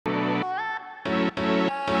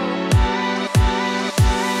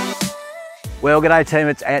Well, g'day team,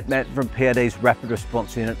 it's Matt from PRD's Rapid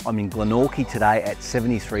Response Unit. I'm in Glenorchy today at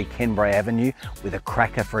 73 Kenbrae Avenue with a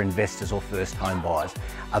cracker for investors or first home buyers.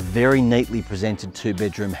 A very neatly presented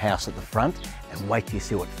 2-bedroom house at the front, and wait till you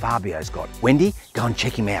see what Fabio's got. Wendy, go and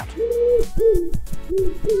check him out.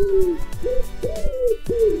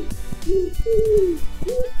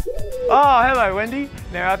 Oh, hello Wendy.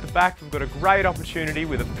 Now at the back we've got a great opportunity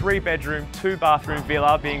with a 3-bedroom, 2-bathroom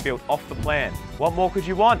villa being built off the plan. What more could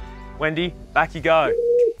you want? Wendy, back you go.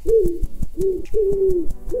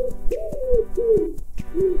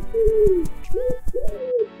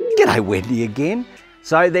 G'day Wendy again.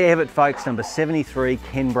 So there you have it folks, number 73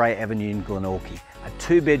 Kenbrae Avenue in Glenorchy. A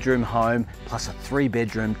 2-bedroom home plus a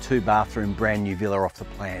 3-bedroom, 2-bathroom brand new villa off the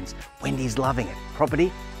plans. Wendy's loving it.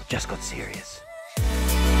 Property just got serious.